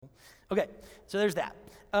Okay, so there's that.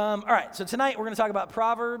 All right, so tonight we're going to talk about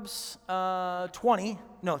Proverbs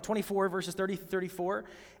 24, verses 30 through 34.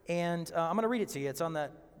 And I'm going to read it to you. It's on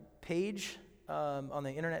that page, on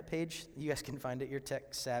the internet page. You guys can find it. You're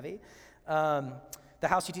tech savvy.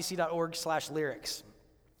 theHouseUTC.org/lyrics.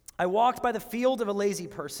 I walked by the field of a lazy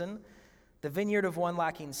person, the vineyard of one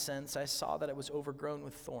lacking sense. I saw that it was overgrown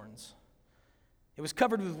with thorns. It was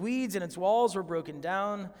covered with weeds, and its walls were broken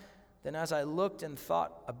down. Then as I looked and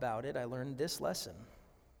thought about it, I learned this lesson.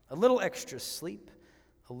 A little extra sleep,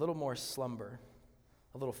 a little more slumber,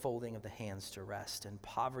 a little folding of the hands to rest, and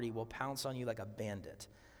poverty will pounce on you like a bandit.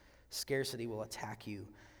 Scarcity will attack you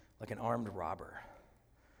like an armed robber.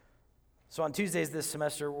 So on Tuesdays this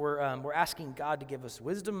semester, we're asking God to give us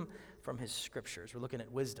wisdom from his scriptures. We're looking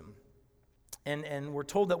at wisdom. And we're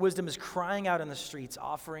told that wisdom is crying out in the streets,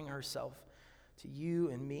 offering herself to you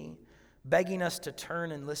and me, begging us to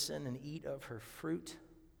turn and listen and eat of her fruit.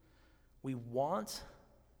 We want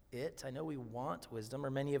it. I know we want wisdom,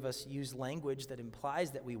 or many of us use language that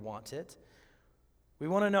implies that we want it. We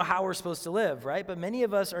want to know how we're supposed to live, right? But many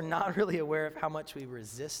of us are not really aware of how much we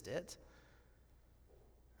resist it.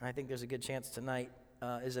 And I think there's a good chance tonight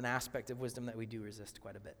is an aspect of wisdom that we do resist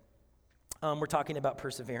quite a bit. We're talking about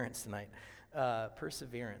perseverance tonight.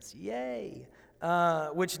 Perseverance, yay!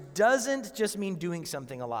 Which doesn't just mean doing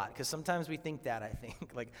something a lot, because sometimes we think that, I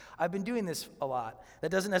think. Like, I've been doing this a lot. That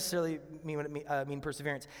doesn't necessarily mean what it mean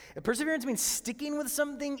perseverance. Perseverance means sticking with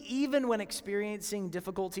something even when experiencing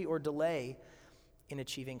difficulty or delay in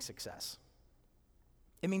achieving success.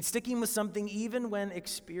 It means sticking with something even when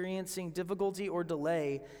experiencing difficulty or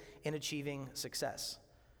delay in achieving success.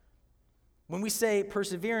 When we say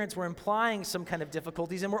perseverance, we're implying some kind of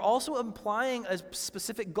difficulties, and we're also implying a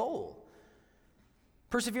specific goal.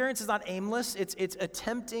 Perseverance is not aimless. It's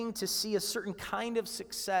attempting to see a certain kind of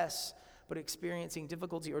success, but experiencing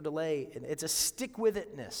difficulty or delay. It's a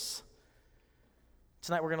stick-with-itness.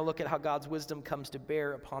 Tonight we're going to look at how God's wisdom comes to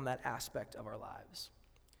bear upon that aspect of our lives.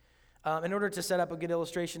 In order to set up a good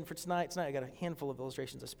illustration for tonight I got a handful of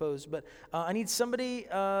illustrations, I suppose, but I need somebody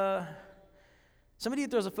who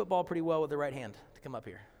throws a football pretty well with their right hand to come up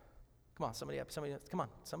here. Come on, somebody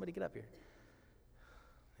get up here.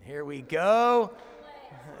 Here we go.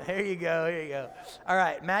 There you go. All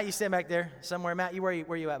right, Matt, you stand back there somewhere. Matt, where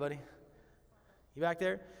you at, buddy? You back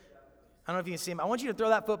there? I don't know if you can see him. I want you to throw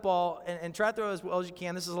that football and try to throw as well as you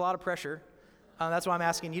can. This is a lot of pressure. That's why I'm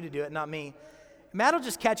asking you to do it, not me. Matt will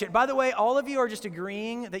just catch it. By the way, all of you are just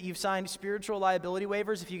agreeing that you've signed spiritual liability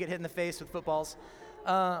waivers if you get hit in the face with footballs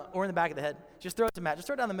or in the back of the head. Just throw it to Matt. Just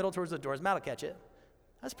throw it down the middle towards the doors. Matt will catch it.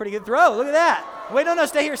 That's a pretty good throw. Look at that. Wait, no,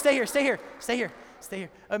 stay here.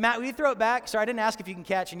 Matt, will you throw it back? Sorry, I didn't ask if you can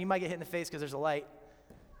catch, and you might get hit in the face because there's a light.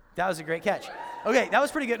 That was a great catch. Okay, that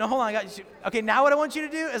was pretty good. No, hold on. I got you. Okay, now what I want you to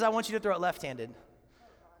do is I want you to throw it left-handed.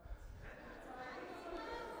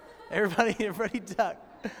 Everybody duck.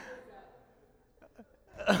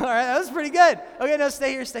 All right, that was pretty good. Okay, no,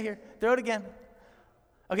 stay here. Throw it again.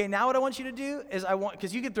 Okay, now what I want you to do is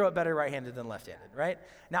because you can throw it better right-handed than left-handed, right?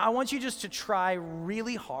 Now I want you just to try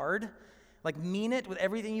really hard, like mean it with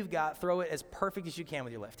everything you've got, throw it as perfect as you can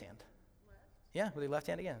with your left hand. Yeah, with your left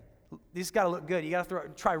hand again. These got to look good. You got to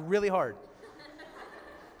try really hard.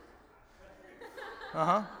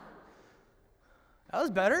 That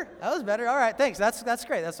was better. All right, thanks. That's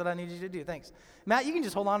great. That's what I need you to do. Thanks. Matt, you can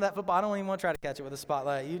just hold on to that football. I don't even want to try to catch it with a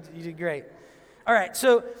spotlight. You did great. All right,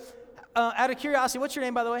 so out of curiosity, what's your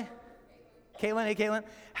name, by the way? Caitlin. Hey, Caitlin.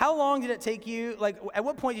 How long did it take you, at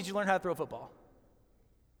what point did you learn how to throw a football?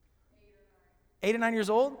 8 or 9 years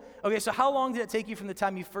old? Okay, so how long did it take you from the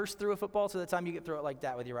time you first threw a football to the time you could throw it like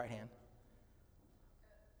that with your right hand?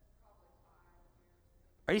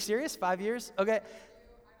 Are you serious? 5 years? Okay.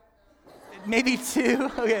 Maybe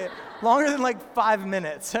 2? Okay. Longer than 5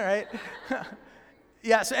 minutes, all right?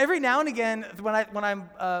 Yeah, so every now and again, when I'm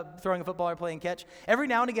throwing a football or playing catch, every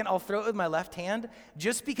now and again I'll throw it with my left hand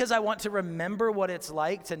just because I want to remember what it's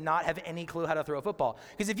like to not have any clue how to throw a football.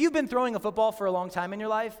 Because if you've been throwing a football for a long time in your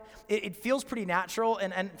life, it feels pretty natural,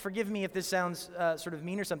 and forgive me if this sounds sort of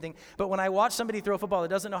mean or something, but when I watch somebody throw a football that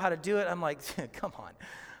doesn't know how to do it, I'm like, come on.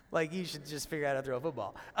 You should just figure out how to throw a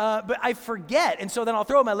football. But I forget, and so then I'll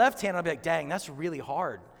throw it with my left hand, and I'll be like, dang, that's really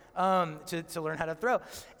hard. To learn how to throw.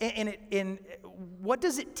 And what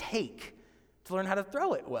does it take to learn how to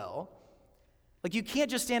throw it well? You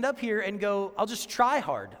can't just stand up here and go, I'll just try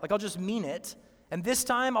hard. I'll just mean it. And this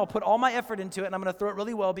time I'll put all my effort into it and I'm going to throw it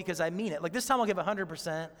really well because I mean it. This time I'll give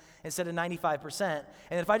 100% instead of 95%.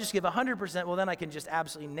 And if I just give 100%, well, then I can just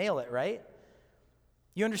absolutely nail it, right?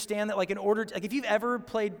 You understand that in order to, if you've ever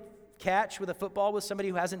played catch with a football with somebody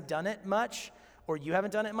who hasn't done it much, or you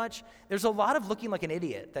haven't done it much, there's a lot of looking like an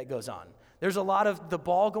idiot that goes on. There's a lot of the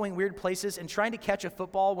ball going weird places, and trying to catch a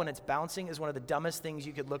football when it's bouncing is one of the dumbest things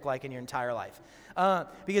you could look like in your entire life.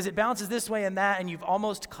 Because it bounces this way and that, and you've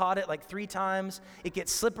almost caught it like 3 times. It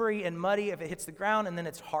gets slippery and muddy if it hits the ground, and then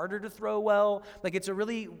it's harder to throw well. Like it's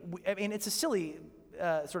a silly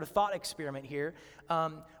sort of thought experiment here.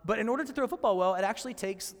 But in order to throw a football well, it actually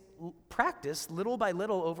takes practice little by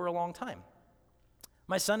little over a long time.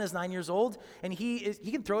 My son is 9 years old, and he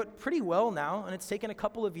can throw it pretty well now, and it's taken a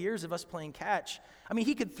couple of years of us playing catch. I mean,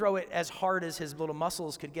 he could throw it as hard as his little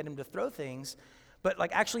muscles could get him to throw things, but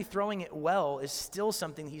like actually throwing it well is still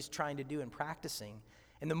something he's trying to do and practicing.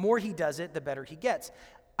 And the more he does it, the better he gets.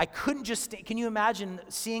 I couldn't can you imagine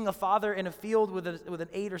seeing a father in a field with an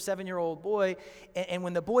 8 or 7-year-old boy, and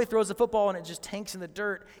when the boy throws a football and it just tanks in the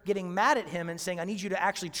dirt, getting mad at him and saying, I need you to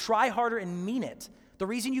actually try harder and mean it. The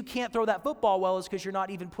reason you can't throw that football well is because you're not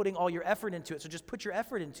even putting all your effort into it. So just put your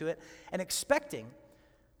effort into it, and expecting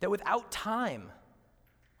that without time,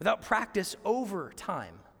 without practice over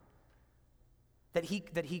time, that he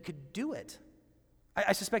could do it.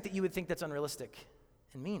 I suspect that you would think that's unrealistic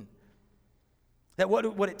and mean. That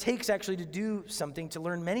what it takes actually to do something, to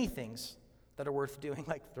learn many things that are worth doing,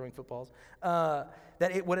 like throwing footballs,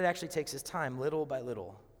 what it actually takes is time, little by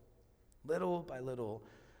little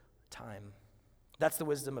time. That's the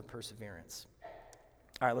wisdom of perseverance.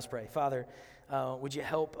 All right, let's pray. Father, would you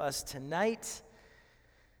help us tonight?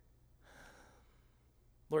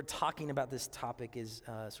 Lord, talking about this topic is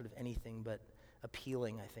sort of anything but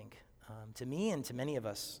appealing, I think, to me and to many of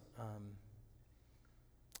us.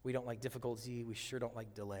 We don't like difficulty. We sure don't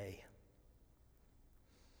like delay.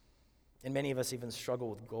 And many of us even struggle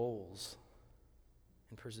with goals.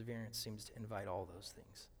 And perseverance seems to invite all those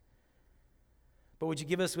things. But would you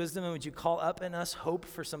give us wisdom, and would you call up in us hope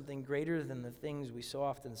for something greater than the things we so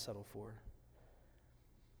often settle for?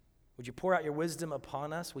 Would you pour out your wisdom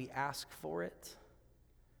upon us? We ask for it.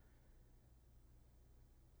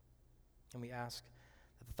 And we ask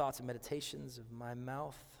that the thoughts and meditations of my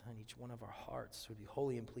mouth and each one of our hearts would be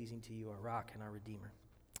holy and pleasing to you, our rock and our Redeemer.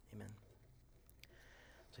 Amen.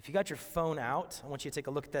 So if you got your phone out, I want you to take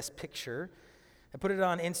a look at this picture. I put it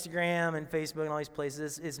on Instagram and Facebook and all these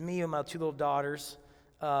places. It's me and my 2 little daughters.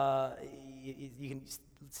 You can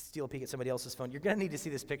steal a peek at somebody else's phone. You're going to need to see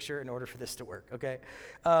this picture in order for this to work, okay?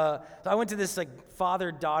 So I went to this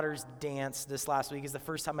father-daughters dance this last week. It's the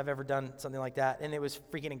first time I've ever done something like that, and it was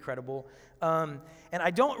freaking incredible. And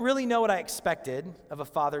I don't really know what I expected of a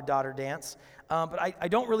father-daughter dance, but I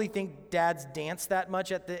don't really think dads dance that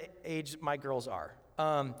much at the age my girls are.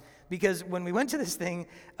 Because when we went to this thing,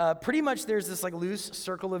 pretty much there's this loose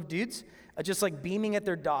circle of dudes just beaming at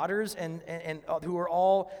their daughters and who are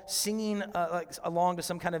all singing along to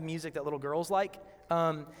some kind of music that little girls like.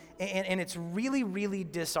 And it's really, really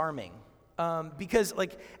disarming. Because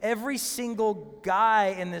every single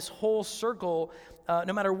guy in this whole circle,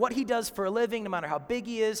 no matter what he does for a living, no matter how big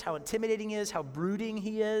he is, how intimidating he is, how brooding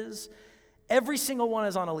he is, every single one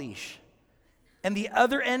is on a leash. And the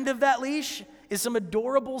other end of that leash is some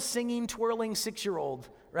adorable singing, twirling 6-year-old,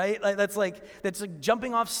 right? That's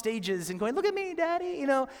jumping off stages and going, "Look at me, Daddy,"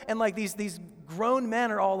 And these grown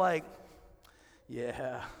men are all like,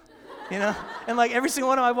 "Yeah," And every single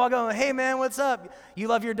one of them, I walk on, "Hey man, what's up? You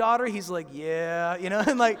love your daughter?" He's like, "Yeah,"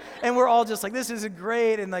 And we're all just like, "This is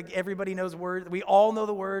great," and everybody knows words. We all know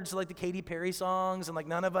the words to the Katy Perry songs, and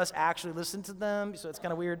none of us actually listen to them, so it's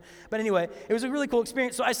kind of weird. But anyway, it was a really cool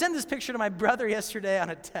experience. So I sent this picture to my brother yesterday on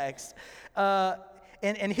a text,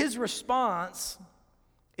 and his response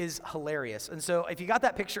is hilarious. And so if you got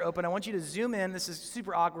that picture open, I want you to zoom in. This is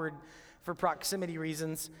super awkward for proximity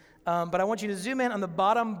reasons, but I want you to zoom in on the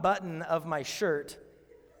bottom button of my shirt.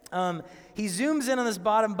 He zooms in on this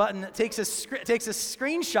bottom button, takes a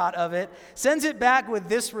screenshot of it, sends it back with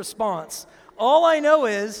this response. All I know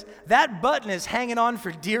is that button is hanging on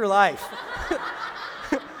for dear life.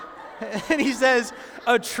 And he says,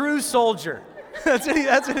 "A true soldier." That's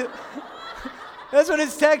what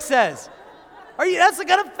his text says. That's the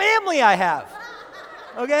kind of family I have.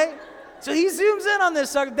 Okay? So he zooms in on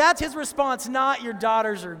this. That's his response. Not "your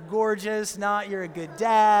daughters are gorgeous," not "you're a good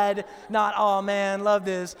dad," not "oh man, love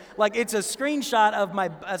this." It's a screenshot of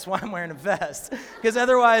that's why I'm wearing a vest. Because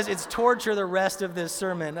otherwise it's torture the rest of this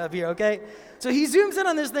sermon up here, okay? So he zooms in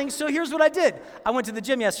on this thing. So here's what I did. I went to the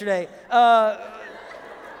gym yesterday.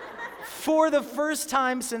 For the first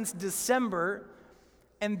time since December,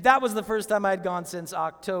 and that was the first time I'd gone since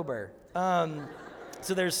October.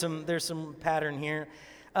 So there's some pattern here.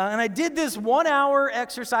 And I did this 1-hour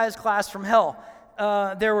exercise class from hell.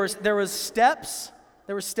 There was steps.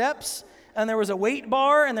 and there was a weight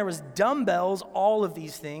bar, and there was dumbbells, all of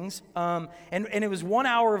these things, and it was 1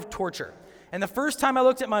 hour of torture. And the first time I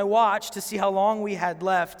looked at my watch to see how long we had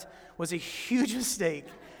left was a huge mistake,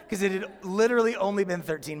 because it had literally only been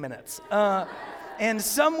 13 minutes. And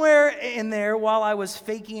somewhere in there, while I was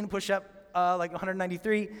faking push-up like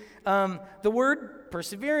 193, the word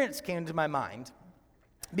perseverance came to my mind,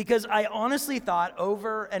 because I honestly thought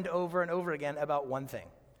over and over and over again about one thing.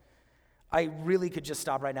 I really could just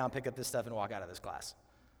stop right now and pick up this stuff and walk out of this class.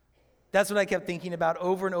 That's what I kept thinking about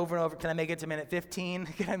over and over and over. Can I make it to minute 15?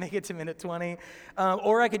 Can I make it to minute 20?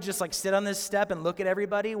 Or I could just like sit on this step and look at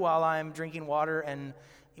everybody while I'm drinking water and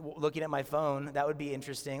looking at my phone. That would be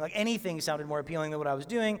interesting. Like anything sounded more appealing than what I was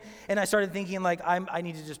doing. And I started thinking like, I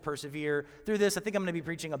need to just persevere through this. I think I'm going to be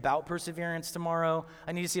preaching about perseverance tomorrow.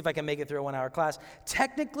 I need to see if I can make it through a 1 hour class.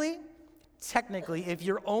 Technically, if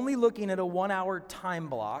you're only looking at a 1 hour time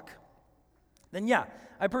block, then yeah,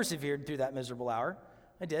 I persevered through that miserable hour.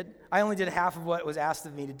 I did. I only did half of what was asked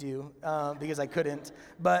of me to do because I couldn't.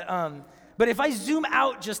 But if I zoom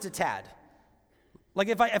out just a tad, like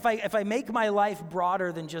if I make my life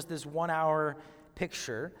broader than just this 1 hour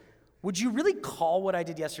picture, would you really call what I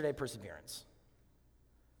did yesterday perseverance?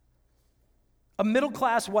 A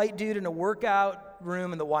middle-class white dude in a workout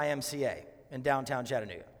room in the YMCA in downtown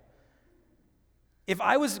Chattanooga. If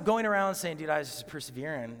I was going around saying, dude, I was just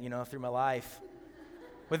persevering, through my life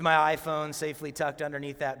with my iPhone safely tucked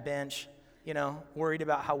underneath that bench, worried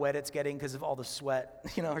about how wet it's getting because of all the sweat,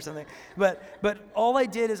 or something. But all I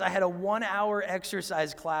did is I had a 1 hour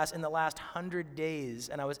exercise class in the last 100 days,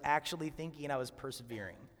 and I was actually thinking I was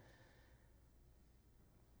persevering.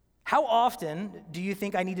 How often do you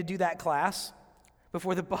think I need to do that class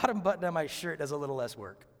before the bottom button on my shirt does a little less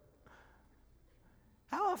work?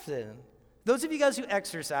 How often? Those of you guys who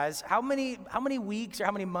exercise, how many weeks or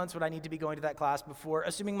how many months would I need to be going to that class before,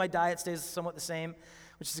 assuming my diet stays somewhat the same,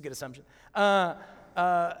 which is a good assumption. How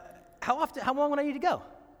long would I need to go?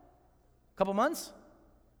 A couple months?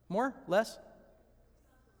 More? Less?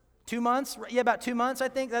 2 months? Yeah, about 2 months, I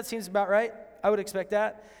think. That seems about right. I would expect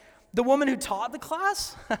that. The woman who taught the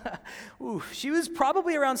class, she was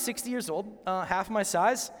probably around 60 years old, half my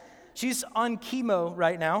size. She's on chemo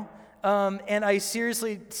right now. And I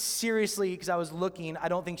seriously, because I was looking, I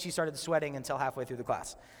don't think she started sweating until halfway through the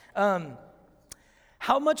class.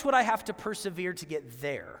 How much would I have to persevere to get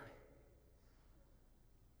there?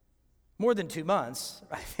 More than 2 months,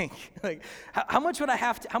 I think. Like, how much would I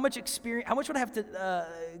have to? How much would I have to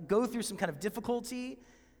go through some kind of difficulty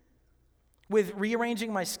with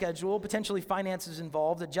rearranging my schedule, potentially finances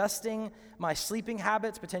involved, adjusting my sleeping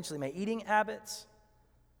habits, potentially my eating habits?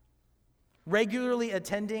 Regularly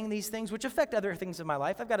attending these things, which affect other things in my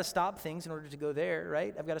life. I've got to stop things in order to go there,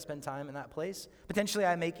 right? I've got to spend time in that place. Potentially,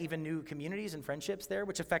 I make even new communities and friendships there,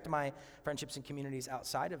 which affect my friendships and communities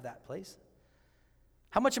outside of that place.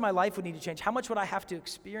 How much of my life would need to change? How much would I have to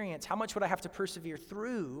experience? How much would I have to persevere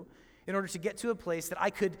through in order to get to a place that I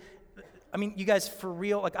could, you guys, for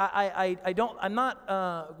real, like I'm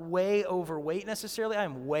not way overweight necessarily.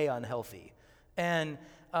 I'm way unhealthy. And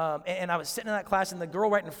I was sitting in that class, and the girl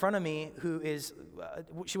right in front of me, who is,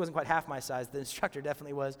 she wasn't quite half my size, the instructor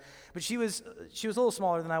definitely was, but she was a little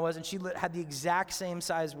smaller than I was, and she had the exact same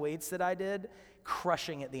size weights that I did,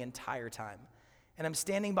 crushing it the entire time. And I'm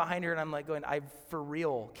standing behind her, and I'm like going, I for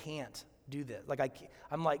real can't do this. Like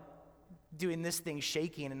I'm like doing this thing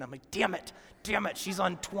shaking, and I'm like, damn it, she's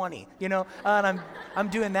on 20, and I'm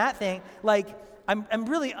doing that thing, like, I'm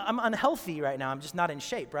unhealthy right now. I'm just not in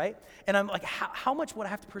shape, right? And I'm like, how much would I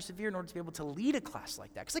have to persevere in order to be able to lead a class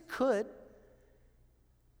like that? Because I could,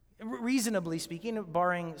 reasonably speaking,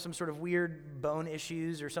 barring some sort of weird bone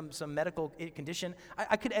issues or some medical condition,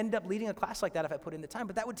 I could end up leading a class like that if I put in the time.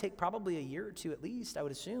 But that would take probably a year or two at least, I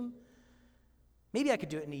would assume. Maybe I could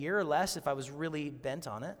do it in a year or less if I was really bent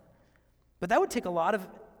on it. But that would take a lot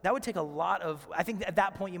of. I think at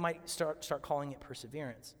that point you might start calling it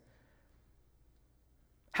perseverance.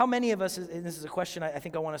 How many of us, and this is a question I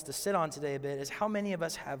think I want us to sit on today a bit, is how many of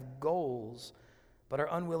us have goals but are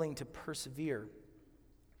unwilling to persevere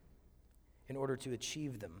in order to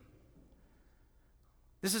achieve them?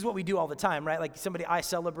 This is what we do all the time, right? Like I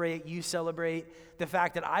celebrate, you celebrate the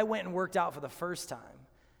fact that I went and worked out for the first time.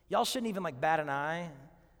 Y'all shouldn't even bat an eye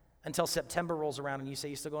until September rolls around and you say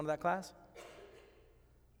you still going to that class?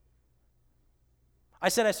 I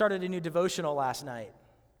said I started a new devotional last night.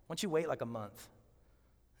 Why don't you wait like a month?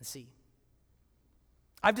 And see.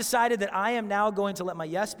 I've decided that I am now going to let my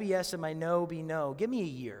yes be yes and my no be no. Give me a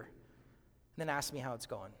year, and then ask me how it's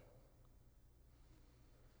going.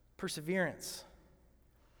 Perseverance.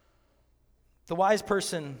 The wise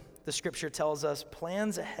person the scripture tells us,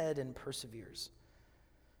 plans ahead and perseveres.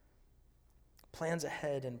 Plans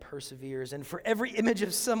ahead and perseveres. And for every image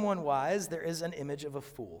of someone wise, there is an image of a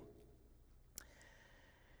fool.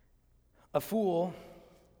 A fool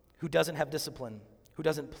who doesn't have discipline, who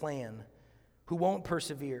doesn't plan, who won't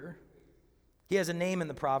persevere. He has a name in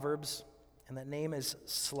the Proverbs, and that name is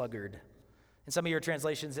sluggard. In some of your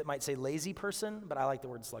translations, it might say lazy person, but I like the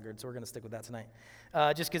word sluggard, so we're going to stick with that tonight,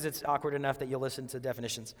 just because it's awkward enough that you'll listen to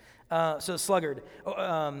definitions. So sluggard.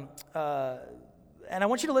 And I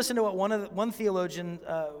want you to listen to what one theologian,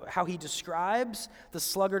 how he describes the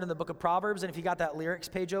sluggard in the book of Proverbs. And if you got that lyrics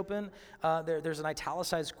page open, there's an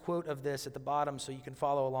italicized quote of this at the bottom so you can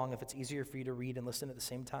follow along if it's easier for you to read and listen at the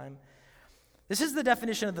same time. This is the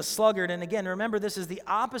definition of the sluggard. And again, remember, this is the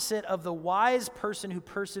opposite of the wise person who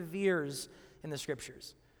perseveres in the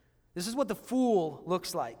scriptures. This is what the fool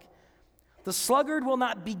looks like. The sluggard will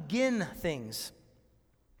not begin things.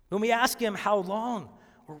 When we ask him how long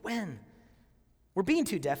or when, we're being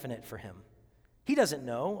too definite for him. He doesn't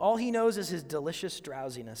know. All he knows is his delicious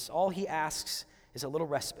drowsiness. All he asks is a little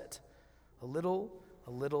respite. A little,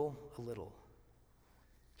 a little, a little.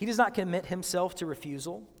 He does not commit himself to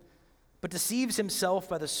refusal, but deceives himself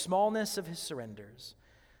by the smallness of his surrenders.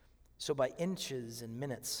 So by inches and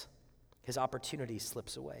minutes, his opportunity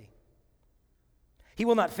slips away. He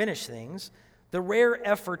will not finish things. The rare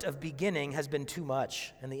effort of beginning has been too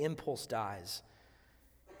much, and the impulse dies.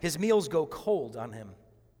 His meals go cold on him.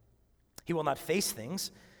 He will not face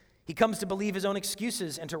things. He comes to believe his own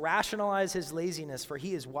excuses and to rationalize his laziness, for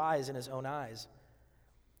he is wise in his own eyes.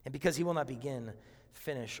 And because he will not begin,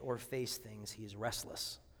 finish, or face things, he is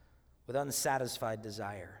restless, with unsatisfied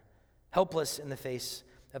desire, helpless in the face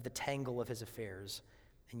of the tangle of his affairs,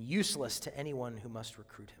 and useless to anyone who must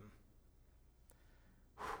recruit him.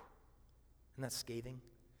 Isn't that scathing?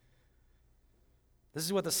 This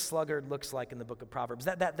is what the sluggard looks like in the book of Proverbs.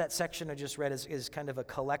 That section I just read is kind of a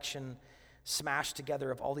collection smashed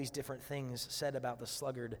together of all these different things said about the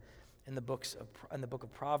sluggard in the book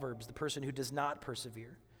of Proverbs, the person who does not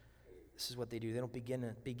persevere. This is what they do. They don't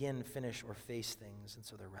begin, finish, or face things, and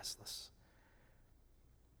so they're restless.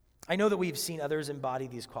 I know that we've seen others embody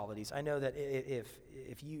these qualities. I know that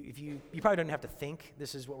if you probably don't have to think.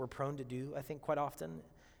 This is what we're prone to do, I think, quite often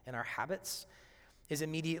in our habits. Is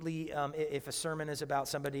immediately, if a sermon is about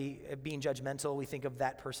somebody being judgmental, we think of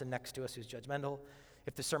that person next to us who's judgmental.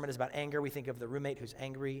 If the sermon is about anger, we think of the roommate who's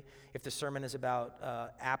angry. If the sermon is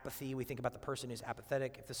about apathy, we think about the person who's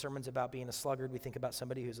apathetic. If the sermon's about being a sluggard, we think about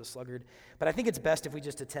somebody who's a sluggard. But I think it's best if we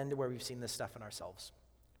just attend to where we've seen this stuff in ourselves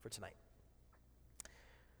for tonight.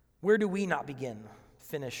 Where do we not begin,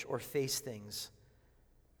 finish, or face things?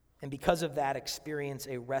 And because of that, experience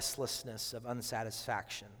a restlessness of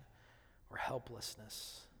unsatisfaction, or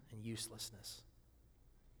helplessness and uselessness.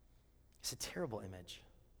 It's a terrible image.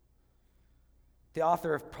 The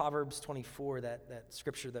author of Proverbs 24, that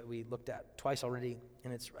scripture that we looked at twice already,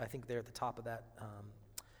 and it's, I think, there at the top of that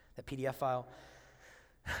PDF file,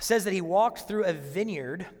 says that he walked through a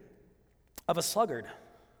vineyard of a sluggard,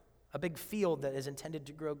 a big field that is intended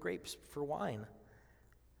to grow grapes for wine.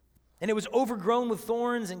 And it was overgrown with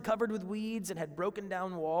thorns and covered with weeds and had broken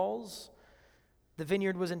down walls. The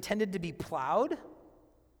vineyard was intended to be plowed,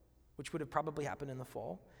 which would have probably happened in the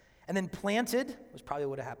fall, and then planted, which probably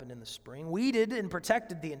would have happened in the spring, weeded and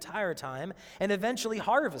protected the entire time, and eventually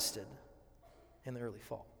harvested in the early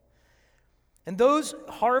fall. And those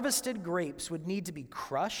harvested grapes would need to be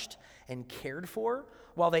crushed and cared for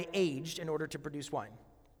while they aged in order to produce wine.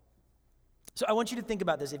 So I want you to think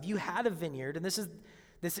about this. If you had a vineyard, and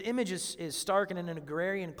this image is stark, and in an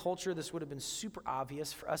agrarian culture, this would have been super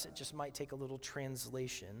obvious. For us, it just might take a little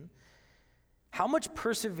translation. How much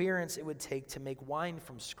perseverance it would take to make wine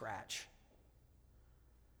from scratch.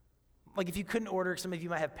 Like if you couldn't order, some of you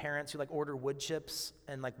might have parents who like order wood chips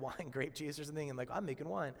and like wine grape juice or something, and like, I'm making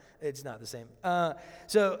wine. It's not the same. I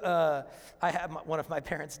have one of my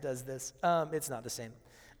parents does this. It's not the same.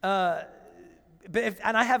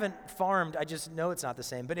 And I haven't farmed, I just know it's not the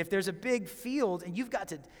same. But if there's a big field and you've got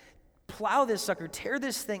to plow this sucker, tear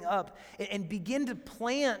this thing up, and begin to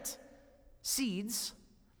plant seeds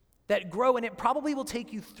that grow, and it probably will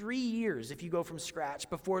take you 3 years if you go from scratch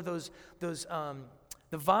before the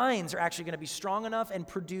vines are actually going to be strong enough and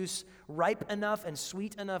produce ripe enough and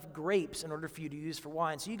sweet enough grapes in order for you to use for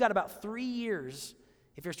wine. So you got about 3 years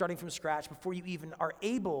if you're starting from scratch before you even are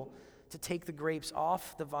able to take the grapes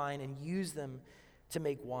off the vine and use them to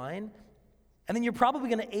make wine. And then you're probably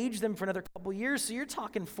going to age them for another couple years, so you're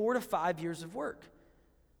talking 4 to 5 years of work.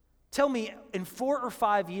 Tell me, in 4 or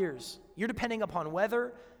 5 years, you're depending upon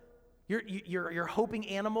weather, you're hoping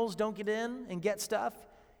animals don't get in and get stuff,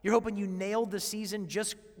 You're hoping you nailed the season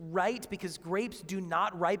just right because grapes do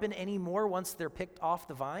not ripen anymore once they're picked off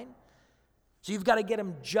the vine. So you've got to get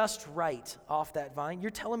them just right off that vine.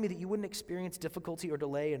 You're telling me that you wouldn't experience difficulty or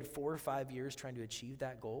delay in 4 or 5 years trying to achieve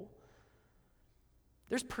that goal?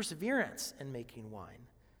 There's perseverance in making wine.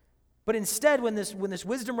 But instead, when this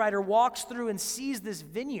wisdom writer walks through and sees this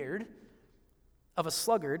vineyard of a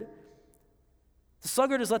sluggard, the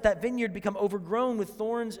sluggard has let that vineyard become overgrown with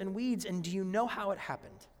thorns and weeds. And do you know how it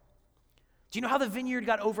happened? Do you know how the vineyard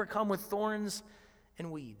got overcome with thorns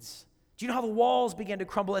and weeds? Do you know how the walls began to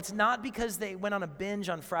crumble? It's not because they went on a binge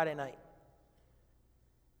on Friday night.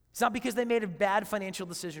 It's not because they made a bad financial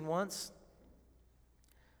decision once.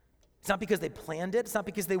 It's not because they planned it. It's not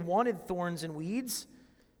because they wanted thorns and weeds.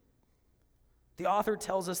 The author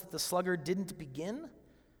tells us that the sluggard didn't begin,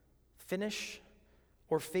 finish,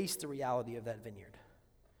 or face the reality of that vineyard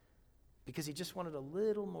because he just wanted a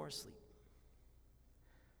little more sleep,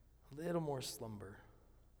 a little more slumber,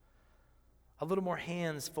 a little more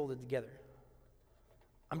hands folded together.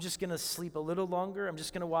 I'm just going to sleep a little longer. I'm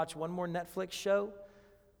just going to watch one more Netflix show.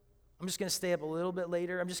 I'm just going to stay up a little bit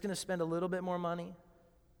later. I'm just going to spend a little bit more money.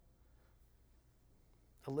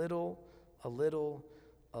 A little, a little,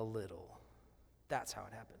 a little. That's how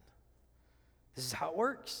it happened. This is how it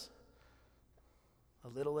works. A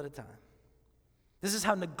little at a time. This is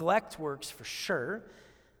how neglect works for sure,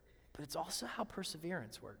 but it's also how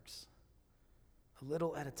perseverance works. A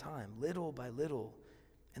little at a time, little by little.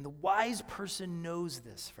 And the wise person knows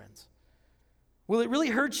this, friends. Will it really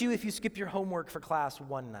hurt you if you skip your homework for class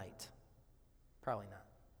one night? Probably not.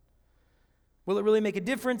 Will it really make a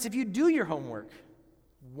difference if you do your homework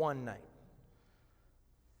one night?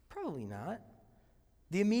 Probably not.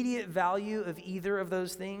 The immediate value of either of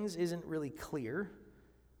those things isn't really clear.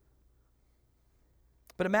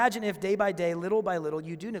 But imagine if day by day, little by little,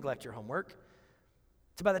 you do neglect your homework.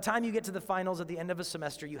 So by the time you get to the finals at the end of a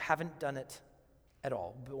semester, you haven't done it at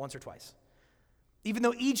all, but once or twice. Even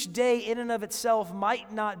though each day in and of itself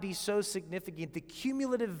might not be so significant, the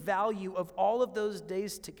cumulative value of all of those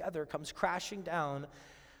days together comes crashing down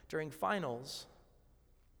during finals.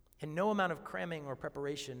 And no amount of cramming or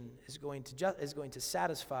preparation is going to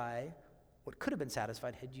satisfy what could have been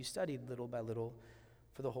satisfied had you studied little by little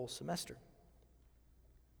for the whole semester.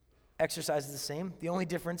 Exercise is the same. The only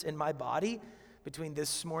difference in my body between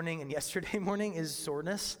this morning and yesterday morning is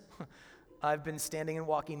soreness. I've been standing and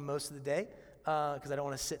walking most of the day because I don't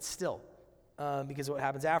want to sit still because of what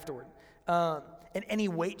happens afterward. And any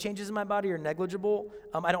weight changes in my body are negligible.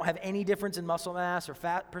 I don't have any difference in muscle mass or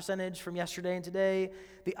fat percentage from yesterday and today.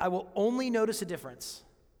 I will only notice a difference,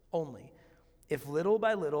 only, if little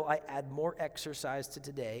by little I add more exercise to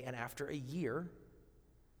today, and after a year,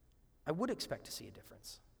 I would expect to see a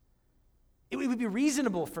difference. It would be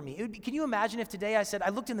reasonable for me. Can you imagine if today I said, I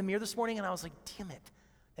looked in the mirror this morning and I was like, damn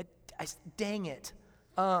it, dang it,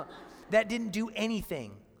 that didn't do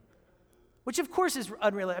anything. Which, of course, is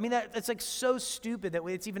unrealistic. I mean, that's like so stupid that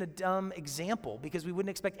it's even a dumb example because we wouldn't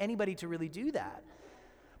expect anybody to really do that.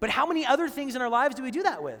 But how many other things in our lives do we do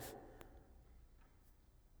that with?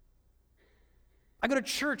 I go to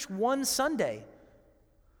church one Sunday.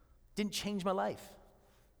 Didn't change my life.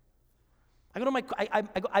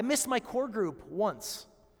 I missed my core group once.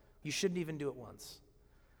 You shouldn't even do it once.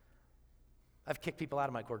 I've kicked people out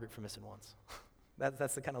of my core group for missing once.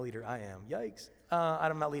 That's the kind of leader I am. Yikes.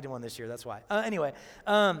 I'm not leading one this year, that's why. Anyway,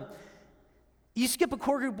 you skip a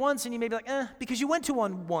core group once and you may be like, because you went to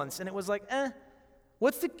one once and it was like,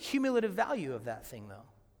 What's the cumulative value of that thing, though?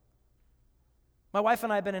 My wife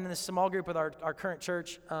and I have been in this small group with our current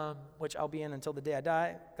church, which I'll be in until the day I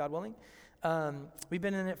die, God willing. We've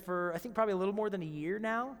been in it for, I think, probably a little more than a year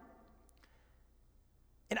now.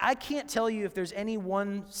 And I can't tell you if there's any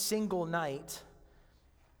one single night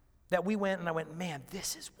that we went and I went, man,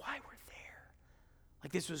 this is why we're there.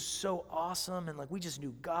 Like, this was so awesome, and like we just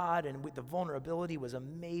knew God, and the vulnerability was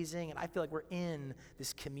amazing, and I feel like we're in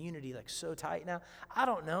this community like so tight now. I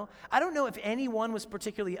don't know. I don't know if anyone was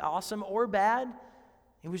particularly awesome or bad.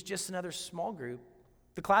 It was just another small group.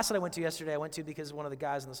 The class that I went to yesterday, I went to because one of the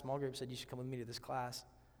guys in the small group said, you should come with me to this class.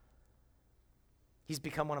 He's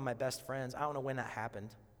become one of my best friends. I don't know when that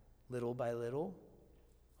happened. Little by little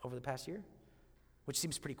over the past year, which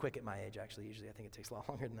seems pretty quick at my age, actually. Usually I think it takes a lot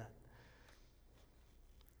longer than that.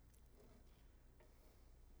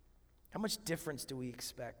 How much difference do we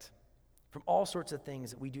expect from all sorts of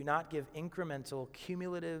things that we do not give incremental,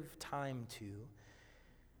 cumulative time to?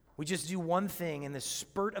 We just do one thing in this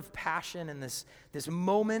spurt of passion and this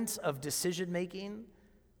moment of decision making.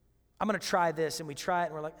 I'm going to try this, and we try it,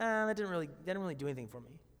 and we're like, that didn't really do anything for me.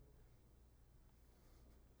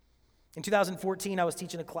 In 2014, I was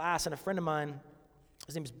teaching a class, and a friend of mine,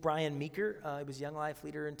 his name is Brian Meeker. He was a Young Life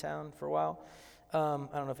leader in town for a while. I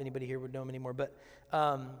don't know if anybody here would know him anymore, but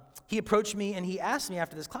he approached me, and he asked me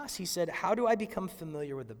after this class, he said, how do I become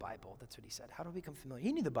familiar with the Bible? That's what he said. How do I become familiar?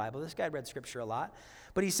 He knew the Bible. This guy read Scripture a lot.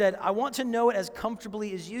 But he said, I want to know it as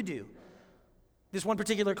comfortably as you do. This one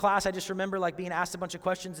particular class, I just remember like being asked a bunch of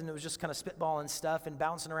questions, and it was just kind of spitballing stuff and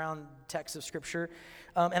bouncing around texts of Scripture.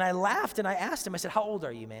 And I laughed, and I asked him, I said, how old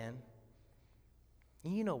are you, man?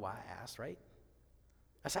 And you know why I asked, right?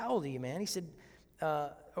 I said, how old are you, man? He said,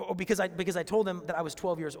 because I told him that I was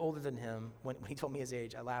 12 years older than him. When he told me his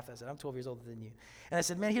age, I laughed. I said, I'm 12 years older than you. And I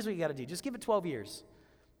said, man, here's what you got to do. Just give it 12 years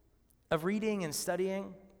of reading and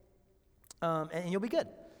studying, and you'll be good.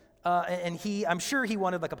 And I'm sure he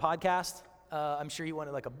wanted like a podcast. I'm sure he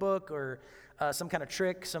wanted like a book or some kind of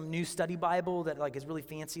trick, some new study Bible that like is really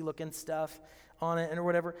fancy looking stuff on it or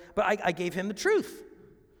whatever. But I gave him the truth.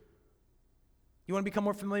 You want to become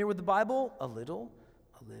more familiar with the Bible? A little.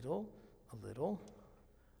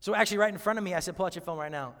 So actually right in front of me, I said, pull out your phone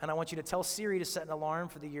right now, and I want you to tell Siri to set an alarm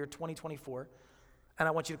for the year 2024, and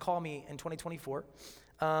I want you to call me in 2024,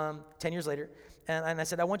 10 years later, and I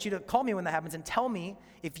said, I want you to call me when that happens and tell me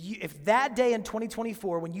if that day in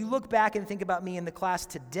 2024, when you look back and think about me in the class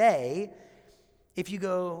today, if you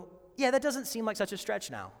go, yeah, that doesn't seem like such a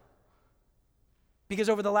stretch now. Because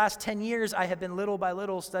over the last 10 years, I have been little by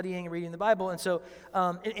little studying and reading the Bible. And so,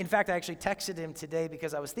 in fact, I actually texted him today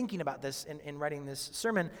because I was thinking about this in writing this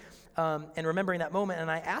sermon and remembering that moment. And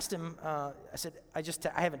I asked him, I said,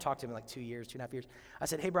 I haven't talked to him in like 2.5 years. I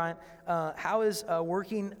said, hey, Brian, how's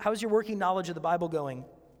your working knowledge of the Bible going?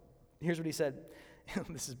 Here's what he said.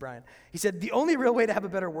 This is Brian. He said, the only real way to have a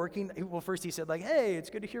better first he said like, hey, it's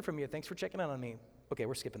good to hear from you. Thanks for checking out on me. Okay,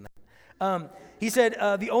 we're skipping that. He said,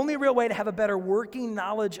 the only real way to have a better working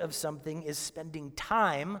knowledge of something is spending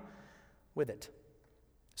time with it.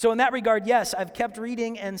 So in that regard, yes, I've kept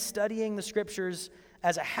reading and studying the Scriptures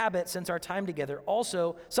as a habit since our time together.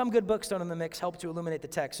 Also, some good books thrown in the mix help to illuminate the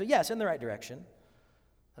text. So yes, in the right direction.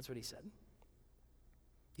 That's what he said.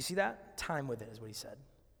 You see that? Time with it is what he said.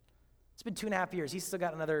 It's been 2.5 years. He's still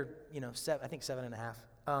got another,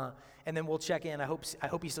 7.5. And then we'll check in. I hope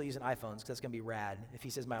he's still using iPhones because that's going to be rad if he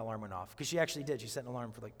says my alarm went off. Because she actually did. She set an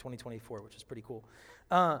alarm for like 2024, which is pretty cool.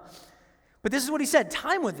 But this is what he said.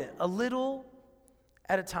 Time with it. A little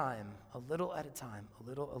at a time. A little at a time. A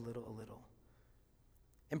little.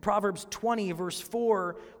 In Proverbs 20, verse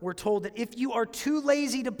 4, we're told that if you are too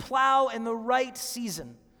lazy to plow in the right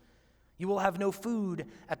season, you will have no food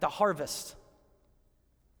at the harvest.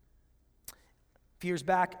 A few years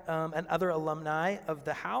back, another alumni of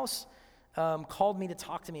the house called me to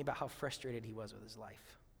talk to me about how frustrated he was with his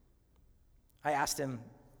life. I asked him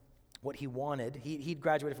what he wanted. He'd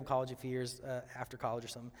graduated from college a few years after college or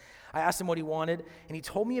something. I asked him what he wanted, and he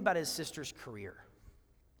told me about his sister's career.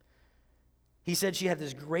 He said she had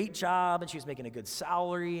this great job, and she was making a good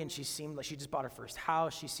salary, and she seemed like she just bought her first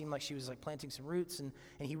house. She seemed like she was like planting some roots, and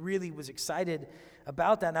he really was excited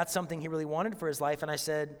about that, and that's something he really wanted for his life. And I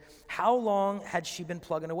said, how long had she been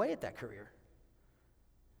plugging away at that career?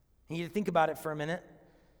 And he had to think about it for a minute,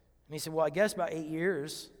 and he said, well, I guess about 8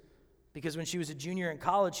 years, because when she was a junior in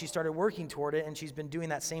college, she started working toward it, and she's been doing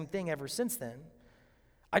that same thing ever since then.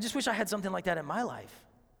 I just wish I had something like that in my life.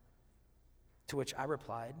 To which I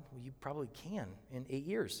replied, well, you probably can in 8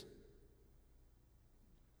 years.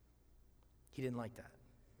 He didn't like that.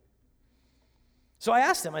 So I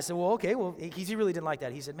asked him, I said, well, okay, he really didn't like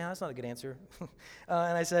that. He said, man, that's not a good answer.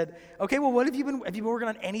 And I said, okay, well, have you been working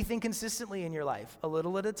on anything consistently in your life, a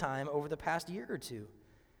little at a time, over the past year or two?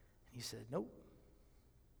 And he said, nope.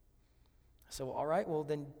 I said, well, all right, well,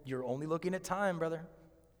 then you're only looking at time, brother.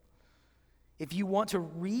 If you want to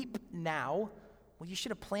reap now, well, you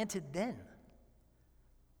should have planted then.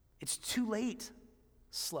 It's too late,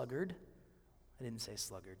 sluggard. I didn't say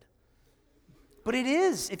sluggard. But it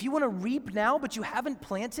is. If you want to reap now, but you haven't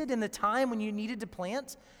planted in the time when you needed to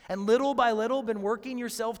plant, and little by little been working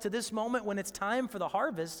yourself to this moment when it's time for the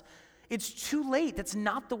harvest, it's too late. That's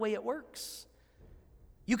not the way it works.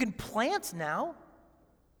 You can plant now,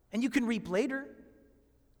 and you can reap later.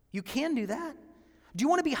 You can do that. Do you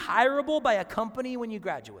want to be hireable by a company when you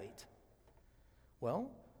graduate?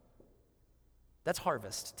 Well, that's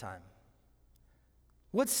harvest time.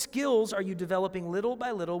 What skills are you developing little by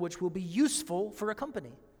little which will be useful for a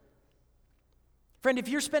company? Friend, if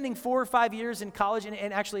you're spending 4 or 5 years in college, and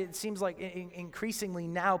actually it seems like increasingly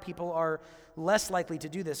now people are less likely to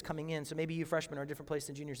do this coming in, so maybe you freshmen are a different place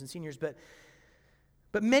than juniors and seniors, but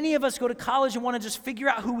many of us go to college and want to just figure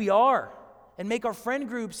out who we are. and make our friend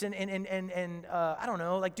groups and I don't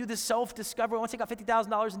know, like do this self-discovery. I want to take out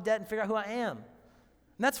 $50,000 in debt and figure out who I am.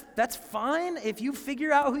 And that's fine. If you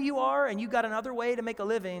figure out who you are and you got another way to make a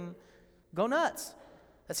living, go nuts.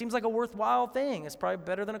 That seems like a worthwhile thing. It's probably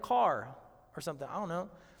better than a car or something. I don't know.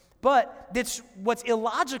 But what's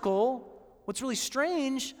illogical, what's really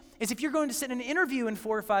strange, is if you're going to sit in an interview in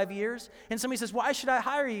 4 or 5 years and somebody says, why should I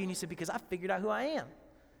hire you? And you say, because I figured out who I am.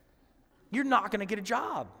 You're not going to get a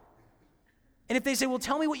job. And if they say, well,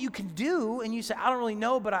 tell me what you can do, and you say, I don't really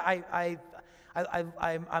know, but I'm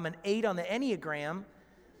an 8 on the Enneagram,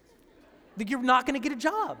 then you're not going to get a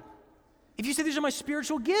job. If you say, these are my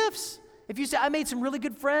spiritual gifts, if you say, I made some really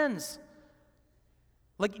good friends,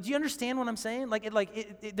 like, do you understand what I'm saying?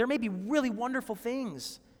 There may be really wonderful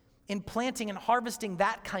things in planting and harvesting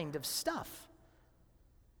that kind of stuff.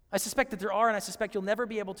 I suspect that there are, and I suspect you'll never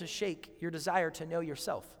be able to shake your desire to know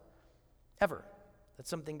yourself, ever. That's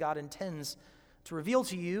something God intends to reveal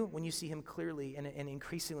to you when you see him clearly and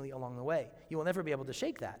increasingly along the way. You will never be able to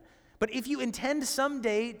shake that. But if you intend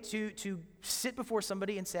someday to sit before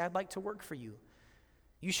somebody and say, I'd like to work for you,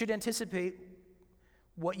 you should anticipate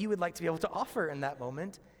what you would like to be able to offer in that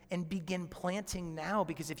moment and begin planting now,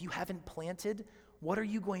 because if you haven't planted, what are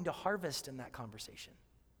you going to harvest in that conversation?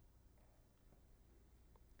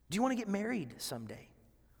 Do you want to get married someday?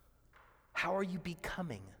 How are you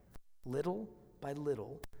becoming, little by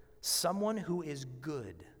little, someone who is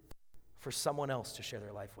good for someone else to share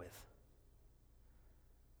their life with?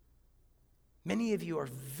 Many of you are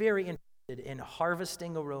very interested in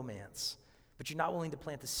harvesting a romance, but you're not willing to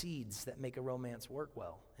plant the seeds that make a romance work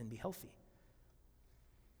well and be healthy.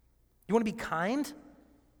 You want to be kind?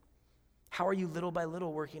 How are you little by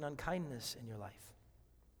little working on kindness in your life?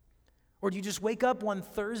 Or do you just wake up one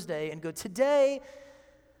Thursday and go, today,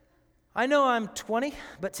 I know I'm 20,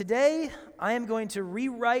 but today I am going to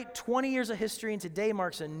rewrite 20 years of history, and today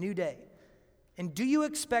marks a new day. And do you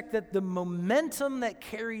expect that the momentum that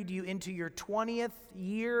carried you into your 20th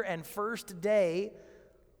year and first day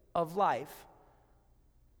of life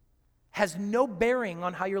has no bearing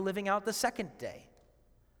on how you're living out the second day?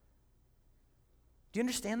 Do you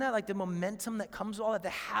understand that? Like the momentum that comes with all that, the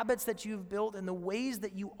habits that you've built and the ways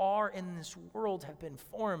that you are in this world have been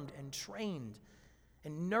formed and trained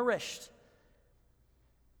and nourished.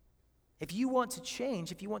 If you want to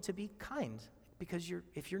change, if you want to be kind,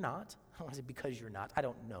 if you're not, I don't want to say because you're not, I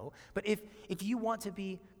don't know, but if you want to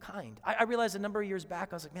be kind, I realized a number of years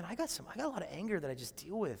back, I was like, man, I got a lot of anger that I just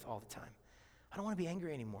deal with all the time. I don't want to be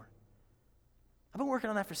angry anymore. I've been working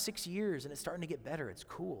on that for 6 years, and it's starting to get better. It's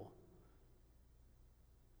cool.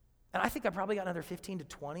 And I think I probably got another 15 to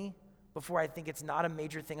 20 before I think it's not a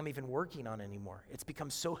major thing I'm even working on anymore. It's become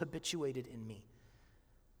so habituated in me.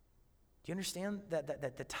 Do you understand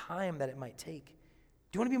that the time that it might take? Do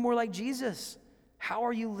you want to be more like Jesus? How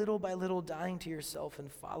are you little by little dying to yourself and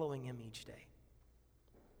following him each day?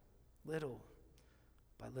 Little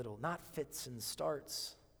by little, not fits and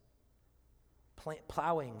starts.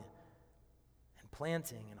 Plowing and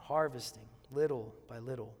planting and harvesting, little by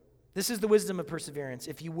little. This is the wisdom of perseverance.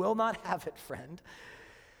 If you will not have it, friend,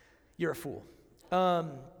 you're a fool.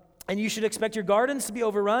 And you should expect your gardens to be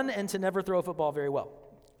overrun and to never throw a football very well.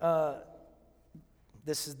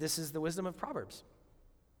 This is the wisdom of Proverbs.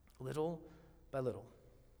 Little by little.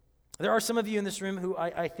 There are some of you in this room who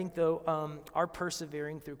I think, though, are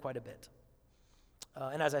persevering through quite a bit.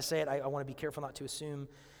 And as I say it, I want to be careful not to assume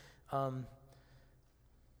that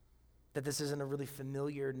this isn't a really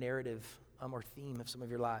familiar narrative or theme of some of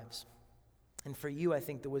your lives. And for you, I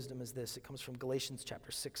think the wisdom is this. It comes from Galatians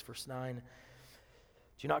chapter 6, verse 9.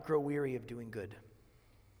 Do not grow weary of doing good,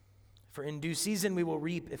 for in due season we will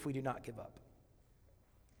reap if we do not give up.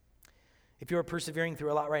 If you are persevering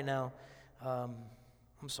through a lot right now, I'm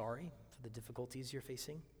sorry for the difficulties you're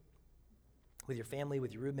facing with your family,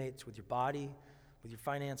 with your roommates, with your body, with your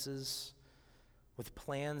finances, with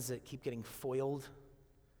plans that keep getting foiled,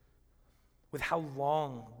 with how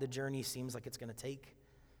long the journey seems like it's going to take.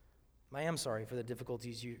 I am sorry for the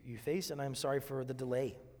difficulties you face, and I am sorry for the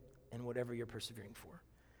delay in whatever you're persevering for.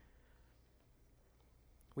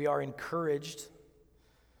 We are encouraged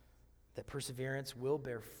that perseverance will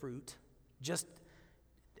bear fruit,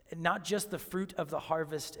 not just the fruit of the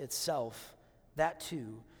harvest itself, that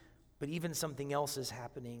too, but even something else is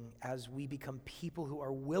happening as we become people who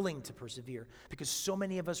are willing to persevere, because so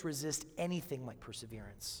many of us resist anything like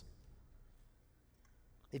perseverance.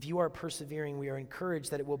 If you are persevering, we are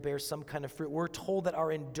encouraged that it will bear some kind of fruit. We're told that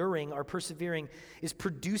our enduring, our persevering, is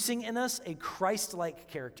producing in us a Christ-like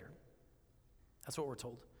character. That's what we're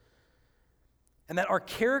told. And that our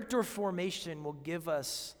character formation will give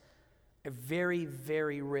us a very,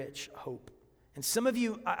 very rich hope And some of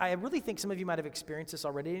you, I really think some of you might have experienced this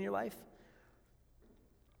already in your life.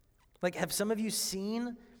 Like, have some of you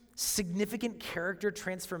seen significant character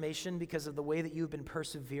transformation because of the way that you've been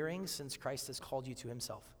persevering since Christ has called you to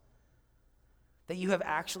himself? That you have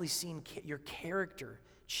actually seen your character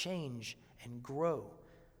change and grow.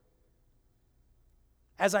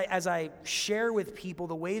 As I share with people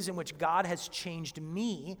the ways in which God has changed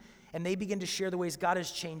me, and they begin to share the ways God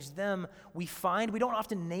has changed them, we find, we don't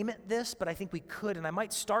often name it this, but I think we could, and I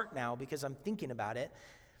might start now because I'm thinking about it.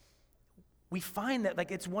 We find that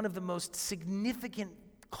like it's one of the most significant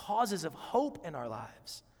causes of hope in our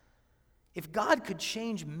lives. If God could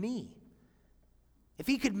change me, if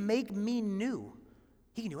he could make me new,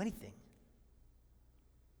 he can do anything.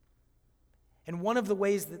 And one of the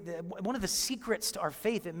ways, one of the secrets to our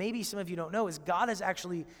faith that maybe some of you don't know is God has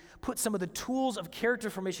actually put some of the tools of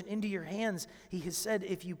character formation into your hands. He has said,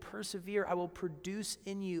 if you persevere, I will produce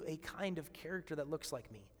in you a kind of character that looks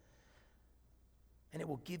like me. And it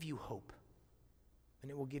will give you hope.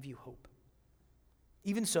 And it will give you hope.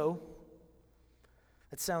 Even so,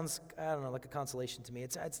 it sounds, I don't know, like a consolation to me.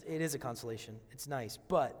 It is a consolation. It's nice.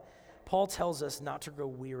 But Paul tells us not to grow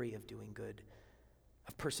weary of doing good,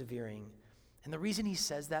 of persevering. And the reason he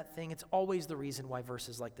says that thing, it's always the reason why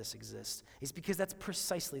verses like this exist, is because that's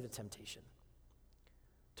precisely the temptation.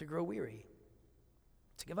 To grow weary.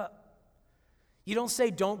 To give up. You don't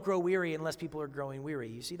say don't grow weary unless people are growing weary.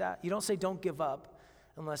 You see that? You don't say don't give up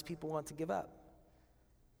unless people want to give up.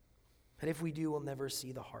 But if we do, we'll never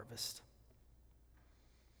see the harvest.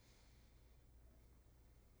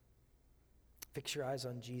 Fix your eyes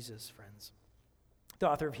on Jesus, friends. The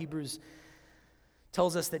author of Hebrews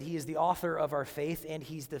tells us that he is the author of our faith and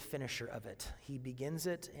he's the finisher of it. He begins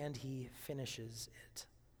it and he finishes it.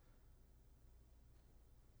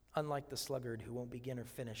 Unlike the sluggard who won't begin or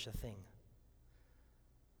finish a thing.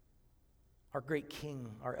 Our great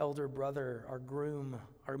king, our elder brother, our groom,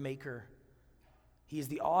 our maker. He is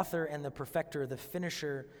the author and the perfecter, the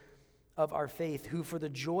finisher of our faith, who for the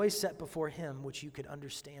joy set before him, which you could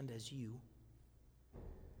understand as you,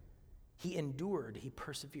 he endured, he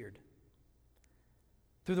persevered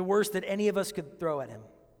through the worst that any of us could throw at him.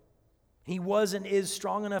 He was and is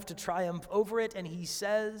strong enough to triumph over it, and he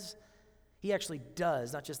says, he actually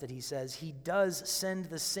does, not just that he says, he does send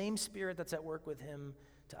the same Spirit that's at work with him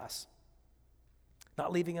to us,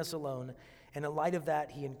 not leaving us alone. And in light of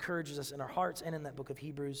that, he encourages us in our hearts and in that book of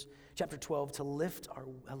Hebrews, chapter 12, to lift our,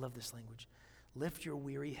 I love this language, lift your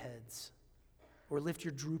weary heads, or lift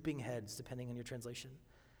your drooping heads, depending on your translation,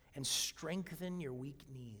 and strengthen your weak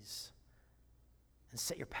knees, and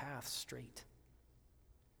set your path straight,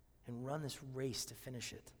 and run this race to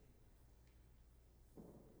finish it.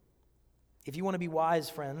 If you want to be wise,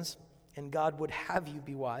 friends, and God would have you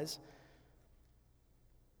be wise,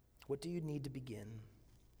 what do you need to begin?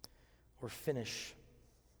 Or finish,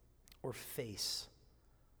 or face,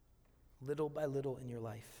 little by little in your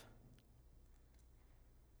life?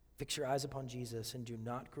 Fix your eyes upon Jesus and do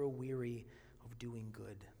not grow weary of doing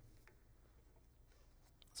good.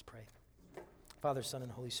 Let's pray. Father, Son,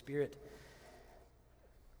 and Holy Spirit,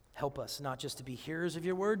 help us not just to be hearers of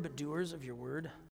your word, but doers of your word.